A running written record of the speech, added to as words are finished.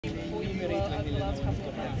last couple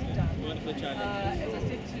of months have done. As I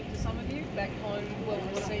said to some of you, back home, well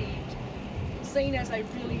received, seen as a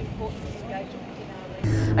really important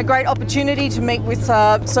engagement. A great opportunity to meet with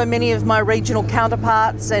so many of my regional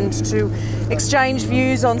counterparts and to exchange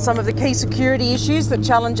views on some of the key security issues that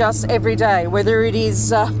challenge us every day, whether it is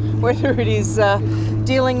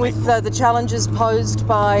dealing with the challenges posed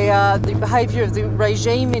by the behaviour of the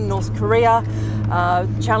regime in North Korea,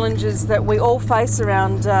 challenges that we all face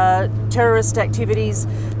around terrorist activities.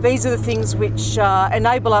 These are the things which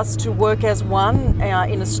enable us to work as one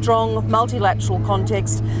in a strong multilateral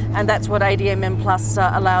context, and that's what ADMM Plus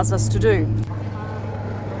allows us to do.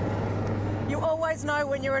 You always know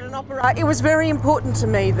when you're at an opera. It was very important to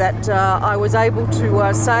me that I was able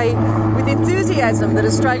to say with enthusiasm that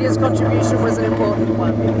Australia's contribution was an important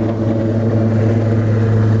one.